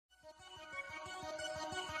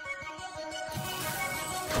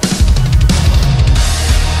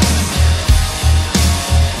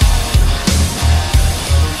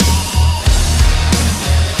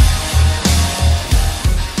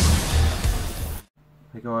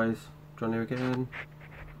Hey guys, John here again.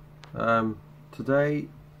 Today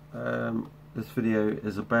this video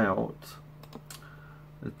is about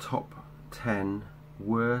the top 10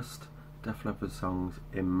 worst Def Leppard songs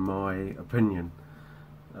in my opinion.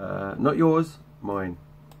 Not yours, mine.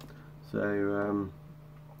 So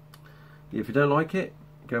if you don't like it,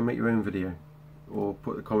 go and make your own video or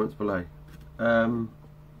put the comments below. There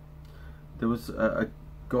was a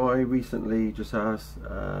guy recently just asked,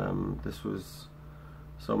 this was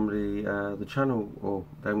somebody, the channel, or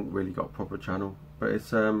they haven't really got a proper channel, but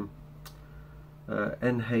it's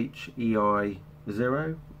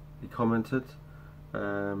NHEI0. He commented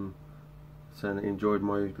saying he enjoyed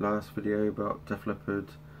my last video about Def Leppard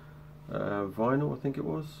vinyl, I think it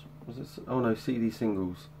was it? Oh no, CD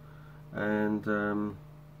singles, and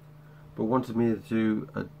but wanted me to do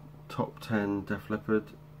a top 10 Def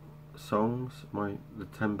Leppard songs, the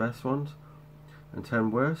 10 best ones and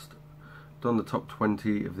 10 worst. Done the top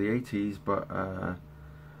 20 of the 80s, but I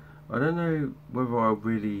don't know whether I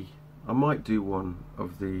might do one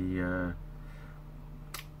of the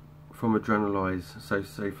from Adrenalize, so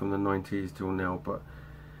say from the 90s till now, but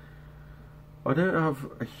I don't have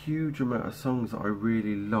a huge amount of songs that I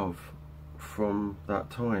really love from that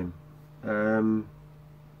time.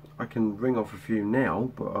 I can ring off a few now,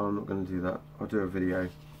 but I'm not going to do that. I'll do a video.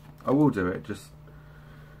 I will do it just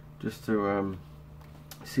to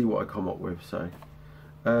see what I come up with. So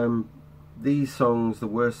these songs, the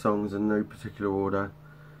worst songs, in no particular order.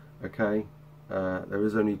 Okay, there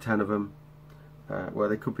is only 10 of them. Well,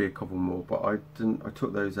 there could be a couple more, but I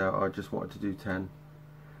took those out. I just wanted to do 10.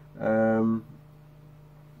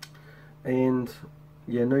 And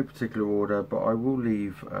yeah, no particular order, but I will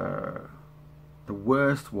leave the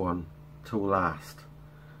worst one till last.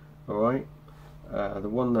 Alright, the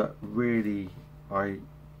one that really I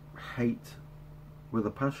hate with a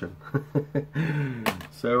passion.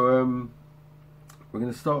 So we're going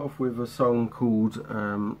to start off with a song called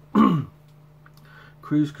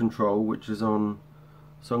Cruise Control, which is on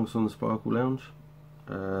Songs from the Sparkle Lounge.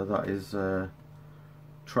 That is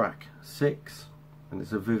track 6, and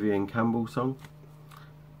it's a Vivian Campbell song.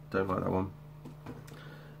 Don't like that one.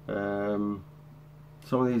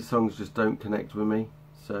 Some of these songs just don't connect with me,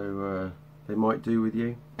 so they might do with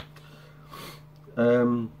you.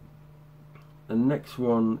 The next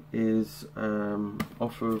one is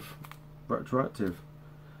off of Retroactive,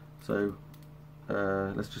 so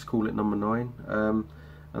let's just call it number 9,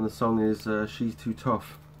 and the song is She's Too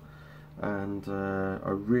Tough, and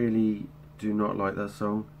I really do not like that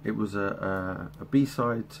song. It was a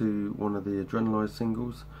B-side to one of the Adrenalize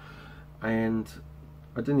singles, and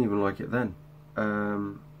I didn't even like it then.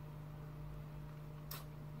 And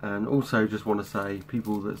also just want to say,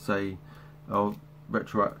 people that say, oh,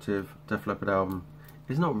 Retroactive Def Leppard album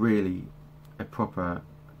is not really a proper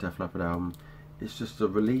Def Leppard album. It's just a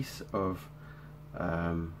release of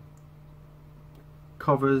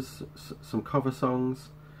covers, some cover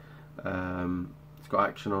songs. It's got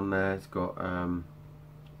Action on there. It's got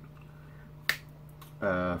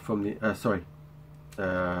from the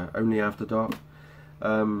Only After Dark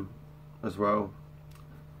as well.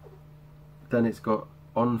 Then it's got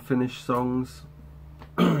unfinished songs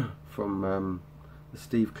from the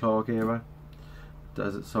Steve Clark era,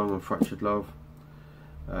 Desert Song and Fractured Love,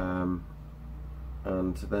 and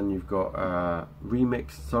then you've got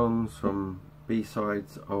remixed songs from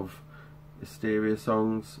B-sides of Hysteria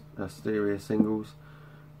songs, Hysteria singles,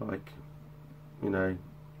 like, you know,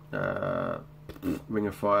 Ring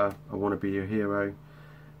of Fire, I Want to Be Your Hero,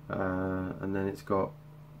 and then it's got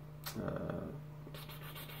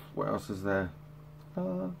what else is there?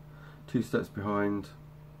 2 Steps Behind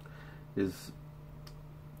is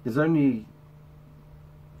only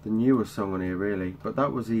the newest song on here really, but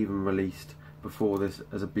that was even released before this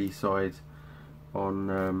as a B-side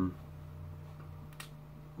on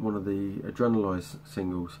one of the Adrenalize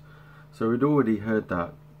singles, so we'd already heard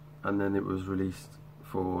that, and then it was released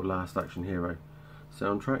for Last Action Hero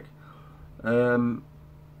soundtrack.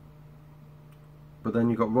 But then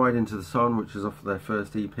you got Ride Into the Sun, which is off their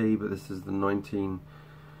first EP, but this is the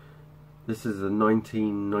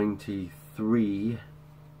 1993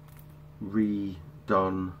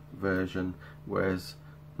 redone version, whereas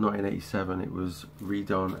 1987 it was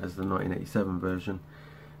redone as the 1987 version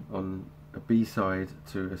on a B-side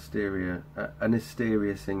to Hysteria, an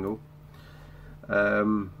Hysteria single.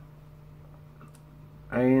 And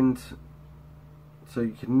so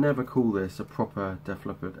you can never call this a proper Def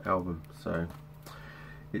Leppard album. So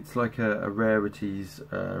it's like a rarities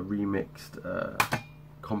remixed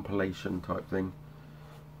compilation type thing,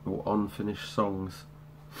 or unfinished songs.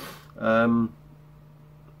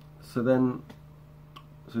 So then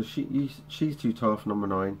So She's Too Tough, number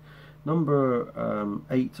 9. Number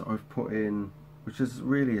 8 I've put in, which is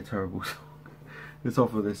really a terrible song. It's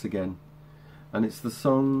off of this again, and it's the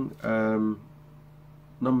song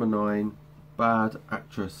number 9, Bad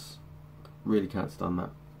Actress. Really can't stand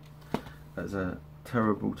that. That's a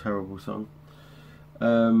terrible, terrible song.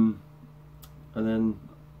 And then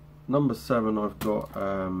number 7 I've got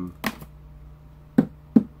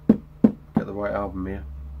get the right album here.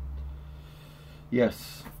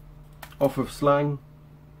 Yes, off of Lange,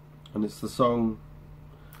 and it's the song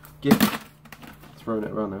Gift. Throwing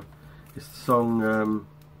it around now. It's the song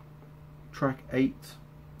track 8.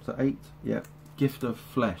 Is that 8? Yeah. Gift of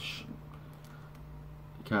Flesh.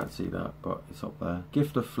 You can't see that, but it's up there.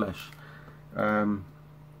 Gift of Flesh.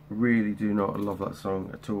 Really do not love that song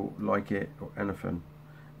at all, like it or anything.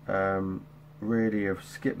 Really have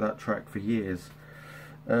skipped that track for years.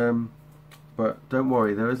 But don't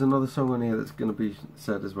worry, there is another song on here that's going to be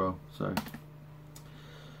said as well. So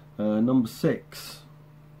number 6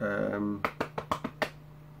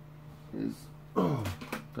 is, oh,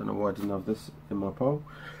 don't know why I didn't have this in my poll,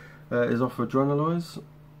 is off of Vinylizer,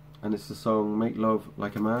 and it's the song Make Love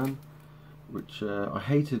Like a Man, which I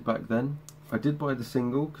hated back then. I did buy the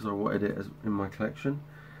single because I wanted it in my collection.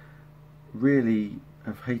 Really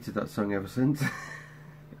have hated that song ever since.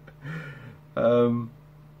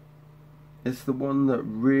 It's the one that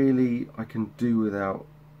really I can do without.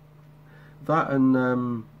 That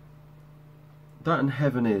and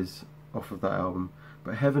Heaven Is off of that album,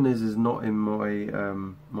 but Heaven Is not in my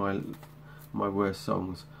my worst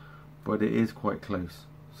songs, but it is quite close.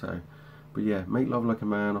 So, but yeah, Make Love Like a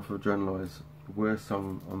Man off of Vinylizer, worst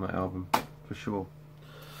song on that album for sure.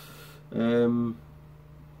 We're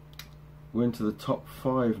into the top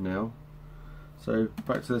 5 now. So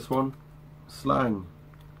back to this one, Lange,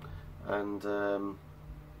 and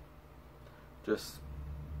just,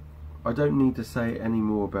 I don't need to say any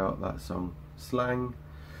more about that song, Lange.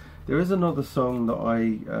 There is another song that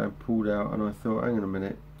I pulled out, and I thought, hang on a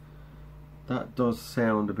minute, that does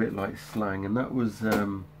sound a bit like Lange, and that was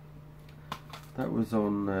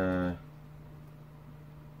on.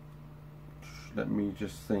 Let me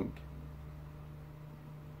just think.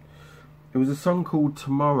 It was a song called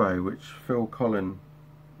Tomorrow, which Collen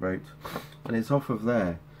wrote, and it's off of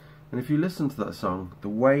there. And if you listen to that song, the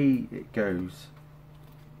way it goes,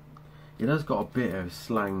 it has got a bit of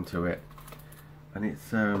slang to it, and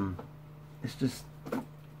it's just,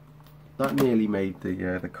 that nearly made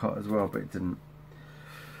the cut as well, but it didn't.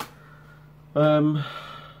 Then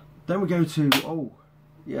we go to, oh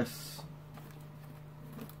yes,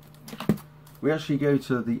 we actually go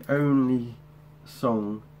to the only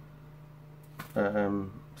song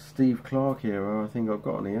Steve Clark era I think I've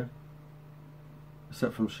got on here,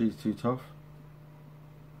 except from She's Too Tough.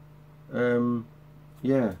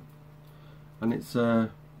 Yeah, and it's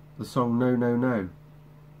the song No No No,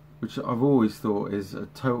 which I've always thought is a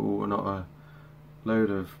total, not a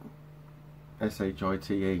load of shite.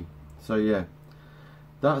 So yeah,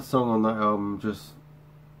 that song on that album just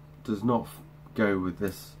does not go with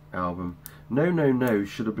this album. No No No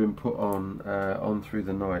should have been put on Through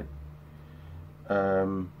the Night.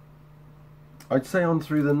 I'd say On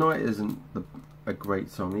Through the Night isn't a great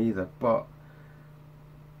song either, but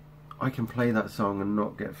I can play that song and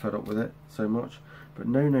not get fed up with it so much. But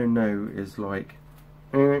No No No is like,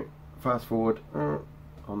 fast forward,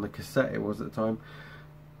 on the cassette it was at the time,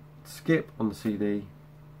 skip on the CD.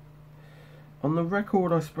 On the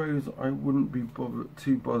record, I suppose I wouldn't be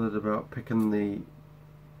too bothered about picking the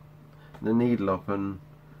needle up and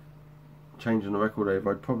changing the record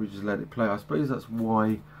over. I'd probably just let it play. I suppose that's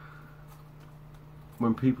why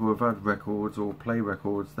when people have had records or play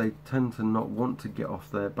records, they tend to not want to get off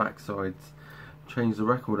their backsides, change the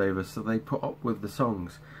record over, so they put up with the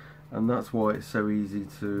songs, and that's why it's so easy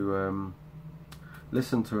to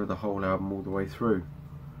listen to the whole album all the way through.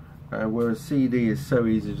 Whereas CD is so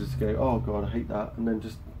easy to just go, oh god, I hate that, and then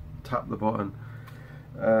just tap the button.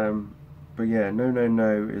 But yeah, No No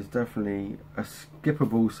No is definitely a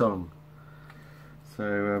skippable song.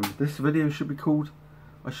 So this video should be called,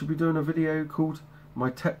 I should be doing a video called my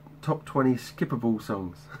top 20 skippable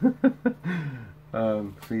songs.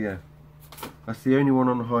 So yeah, that's the only one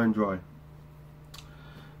on High and Dry.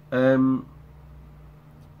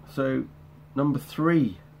 So number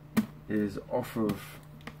 3 is off of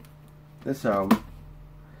this album,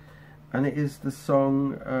 and it is the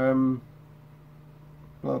song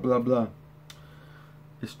blah blah blah.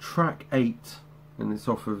 It's track 8, and it's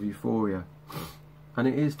off of Euphoria, and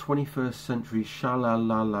it is 21st Century Sha La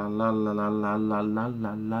La La La La La La La La La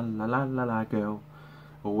La La La La La Girl,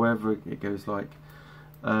 or wherever it goes like.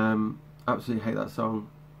 Absolutely hate that song.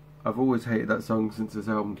 I've always hated that song since this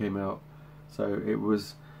album came out, so it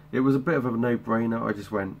was a bit of a no-brainer. I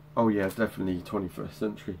just went, oh yeah, definitely 21st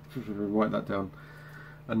Century. Write that down,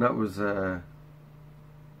 and that was yeah,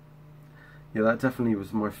 that definitely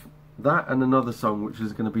was that and another song which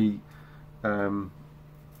is going to be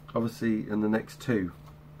obviously in the next two,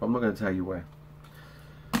 but I'm not going to tell you where.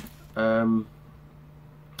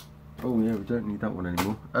 Oh yeah, we don't need that one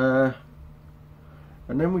anymore.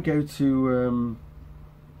 And then we go to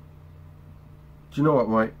do you know what,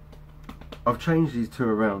 right? I've changed these two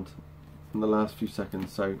around in the last few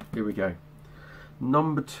seconds, so here we go.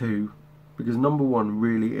 Number 2, because number 1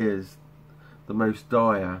 really is the most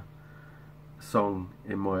dire song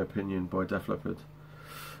in my opinion by Def Leppard.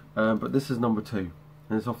 But this is number 2,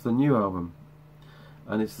 and it's off the new album,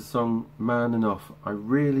 and it's the song Man Enough. I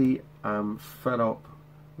really am fed up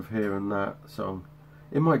with hearing that song.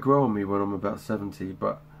 It might grow on me when I'm about 70,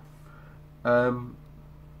 but at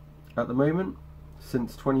the moment,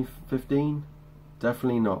 since 2015,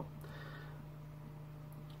 definitely not.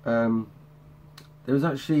 There was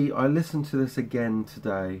actually, I listened to this again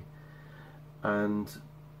today, and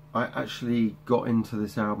I actually got into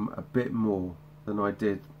this album a bit more than I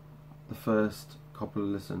did the first couple of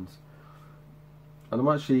listens, and I'm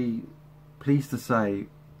actually pleased to say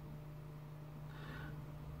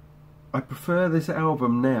I prefer this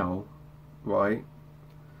album now, right?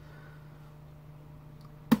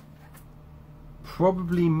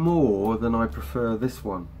 Probably more than I prefer this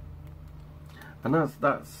one, and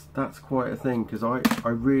that's quite a thing, because I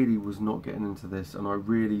really was not getting into this, and I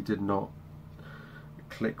really did not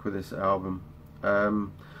click with this album.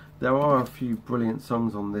 There are a few brilliant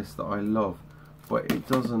songs on this that I love, but it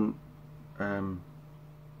doesn't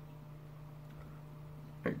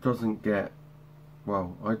get,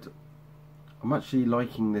 well, I'm actually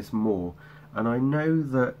liking this more, and I know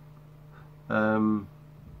that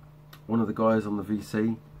one of the guys on the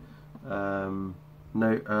VC,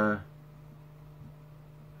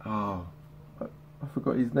 I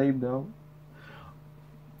forgot his name now.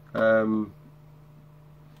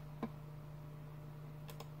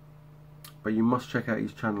 But you must check out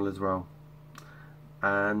his channel as well.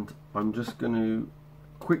 And I'm just going to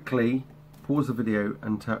quickly pause the video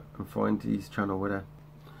and find his channel with it.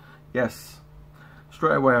 Yes,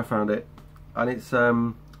 straight away I found it, and it's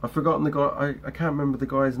I've forgotten the guy. I can't remember the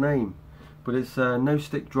guy's name, but it's No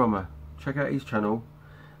Stick Drummer. Check out his channel.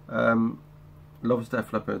 Loves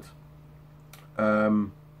Def Leppard.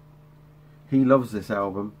 He loves this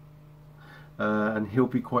album, and he'll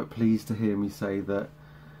be quite pleased to hear me say that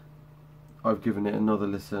I've given it another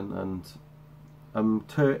listen, and I'm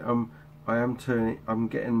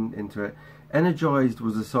getting into it. Energized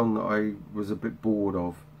was a song that I was a bit bored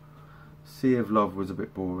of. Sea of Love was a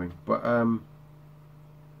bit boring, but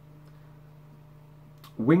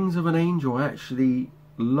Wings of an Angel I actually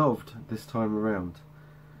loved this time around,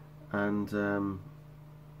 and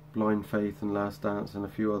Blind Faith and Last Dance and a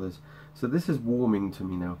few others. So this is warming to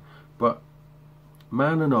me now. But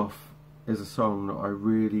Man Enough is a song that I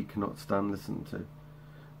really cannot stand listening to.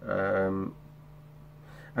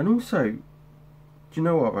 And also, do you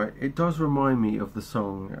know what, right? It does remind me of the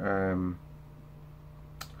song,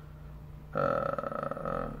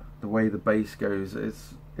 the way the bass goes.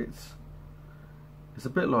 It's a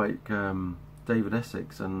bit like David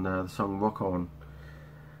Essex and the song Rock On.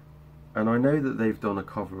 And I know that they've done a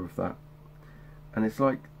cover of that, and it's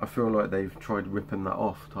like, I feel like they've tried ripping that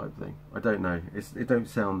off type thing. I don't know, it don't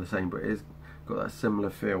sound the same, but it's got that similar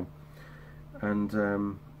feel.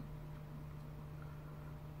 And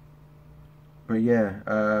but yeah,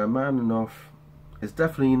 Man Enough is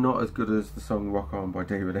definitely not as good as the song Rock On by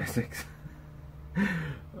David Essex.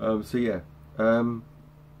 So yeah, so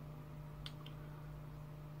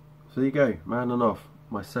there you go, Man Enough,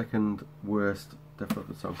 my second worst Def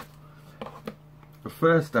Leppard song. The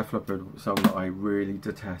first Def Leppard song that I really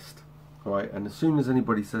detest, right? And as soon as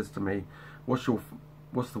anybody says to me, what's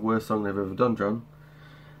the worst song they've ever done, John?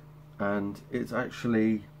 And it's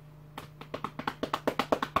actually,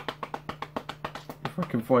 if I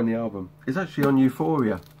can find the album, it's actually on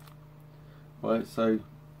Euphoria, right? So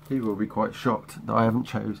people will be quite shocked that I haven't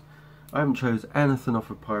chose anything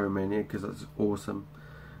off of Pyromania, because that's awesome.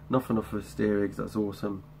 Nothing off of Hysteria, because that's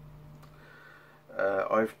awesome.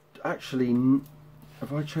 I've actually,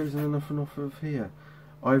 have I chosen anything off of here?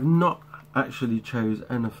 I've not actually chose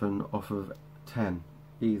anything off of 10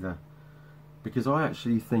 either, because I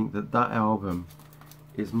actually think that that album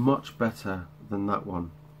is much better than that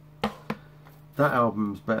one. That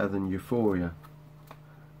album's better than Euphoria.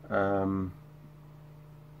 And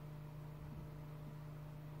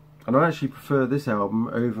I actually prefer this album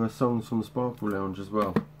over songs from Sparkle Lounge as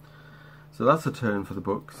well. So that's a turn for the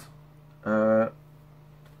books. But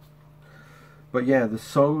yeah, the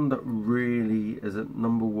song that really is at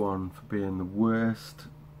 #1 for being the worst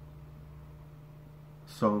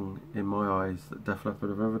song in my eyes that Def Leppard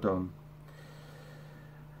have ever done,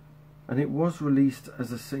 and it was released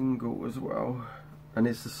as a single as well, and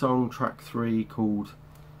it's the song track 3 called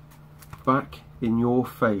Back in Your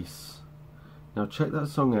Face. Now check that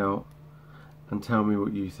song out and tell me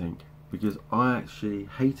what you think, because I actually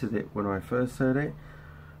hated it when I first heard it.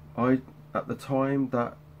 At the time,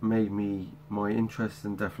 that made my interest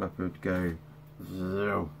in Def Leppard go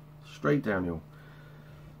straight downhill.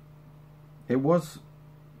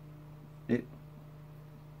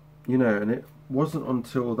 You know, and it wasn't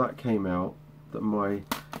until that came out that my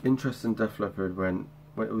interest in Def Leppard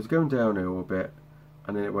it was going downhill a bit,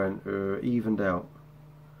 and then it went evened out,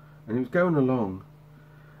 and it was going along,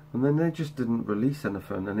 and then they just didn't release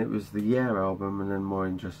anything, and it was the Yeah album, and then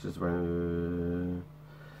mine just went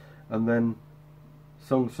and then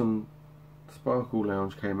Songs from Sparkle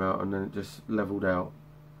Lounge came out, and then it just leveled out,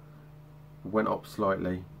 went up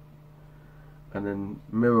slightly. And then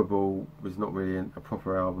Mirrorball was not really a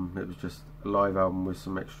proper album, it was just a live album with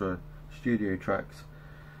some extra studio tracks,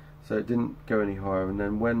 so it didn't go any higher. And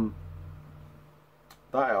then when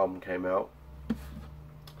that album came out,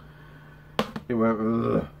 it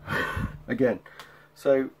went again.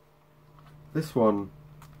 So this one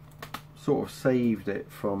sort of saved it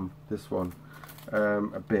from this one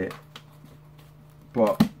a bit,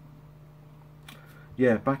 but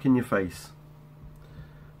yeah, Back in Your Face,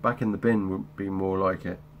 Back in the Bin would be more like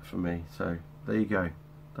it for me. So there you go,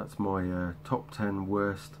 that's my top 10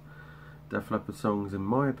 worst Def Leppard songs in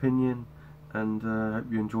my opinion, and I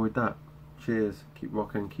hope you enjoyed that. Cheers, keep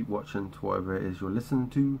rocking, keep watching to whatever it is you're listening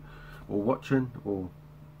to or watching, or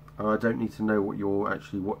I don't need to know what you're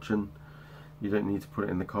actually watching, you don't need to put it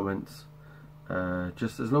in the comments,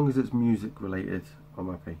 just as long as it's music related I'm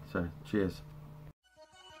happy. So cheers.